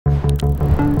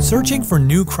Searching for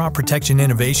new crop protection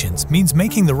innovations means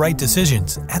making the right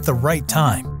decisions at the right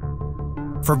time.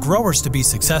 For growers to be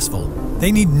successful,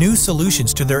 they need new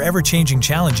solutions to their ever-changing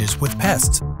challenges with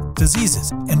pests, diseases,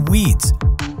 and weeds.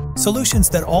 Solutions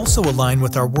that also align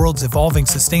with our world's evolving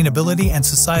sustainability and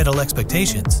societal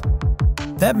expectations.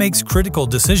 That makes critical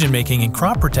decision-making in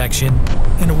crop protection,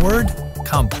 in a word,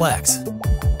 complex.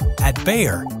 At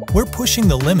Bayer, we're pushing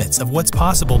the limits of what's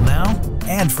possible now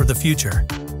and for the future.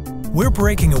 We're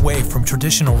breaking away from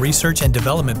traditional research and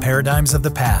development paradigms of the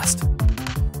past,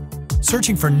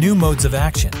 searching for new modes of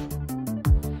action,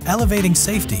 elevating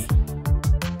safety,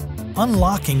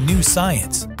 unlocking new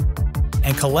science,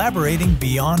 and collaborating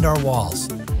beyond our walls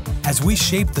as we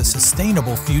shape the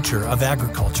sustainable future of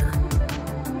agriculture.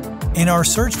 In our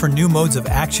search for new modes of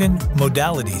action,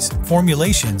 modalities,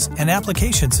 formulations, and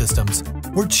application systems,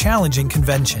 we're challenging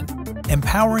convention,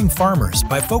 empowering farmers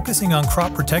by focusing on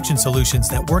crop protection solutions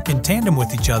that work in tandem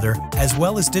with each other as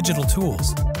well as digital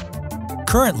tools.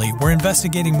 Currently, we're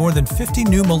investigating more than 50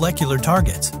 new molecular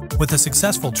targets, with a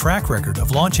successful track record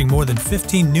of launching more than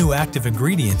 15 new active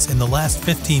ingredients in the last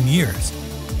 15 years.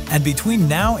 And between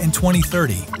now and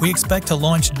 2030, we expect to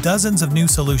launch dozens of new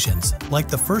solutions, like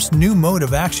the first new mode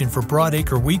of action for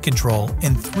broadacre weed control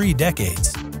in 3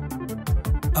 decades.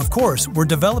 Of course, we're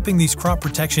developing these crop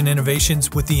protection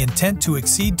innovations with the intent to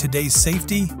exceed today's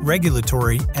safety,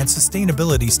 regulatory, and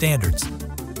sustainability standards.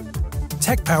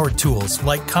 Tech-powered tools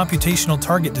like computational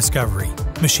target discovery,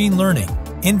 machine learning,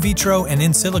 in vitro and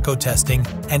in silico testing,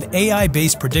 and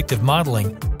AI-based predictive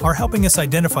modeling are helping us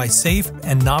identify safe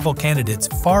and novel candidates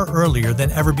far earlier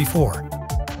than ever before.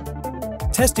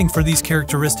 Testing for these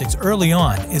characteristics early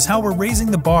on is how we're raising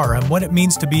the bar on what it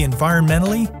means to be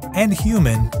environmentally and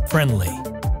human-friendly.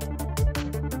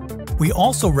 We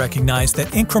also recognize that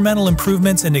incremental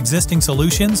improvements in existing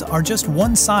solutions are just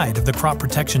one side of the crop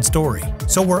protection story.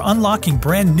 So we're unlocking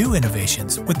brand new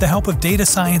innovations with the help of data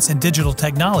science and digital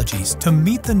technologies to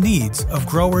meet the needs of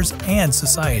growers and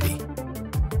society.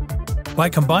 By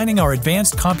combining our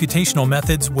advanced computational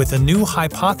methods with a new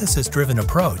hypothesis-driven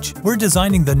approach, we're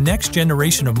designing the next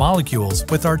generation of molecules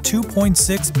with our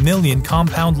 2.6 million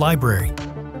compound library.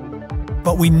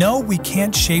 But we know we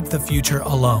can't shape the future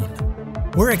alone.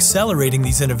 We're accelerating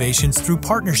these innovations through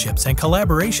partnerships and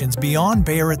collaborations beyond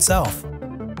Bayer itself,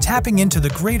 tapping into the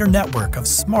greater network of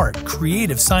smart,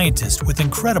 creative scientists with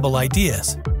incredible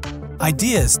ideas.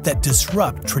 Ideas that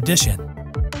disrupt tradition.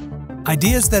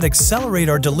 Ideas that accelerate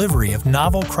our delivery of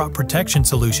novel crop protection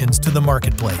solutions to the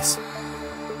marketplace.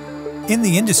 In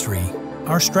the industry,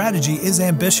 our strategy is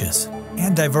ambitious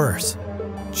and diverse,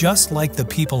 just like the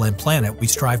people and planet we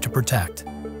strive to protect.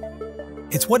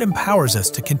 It's what empowers us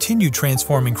to continue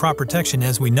transforming crop protection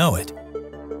as we know it,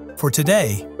 for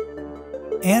today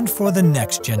and for the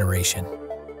next generation.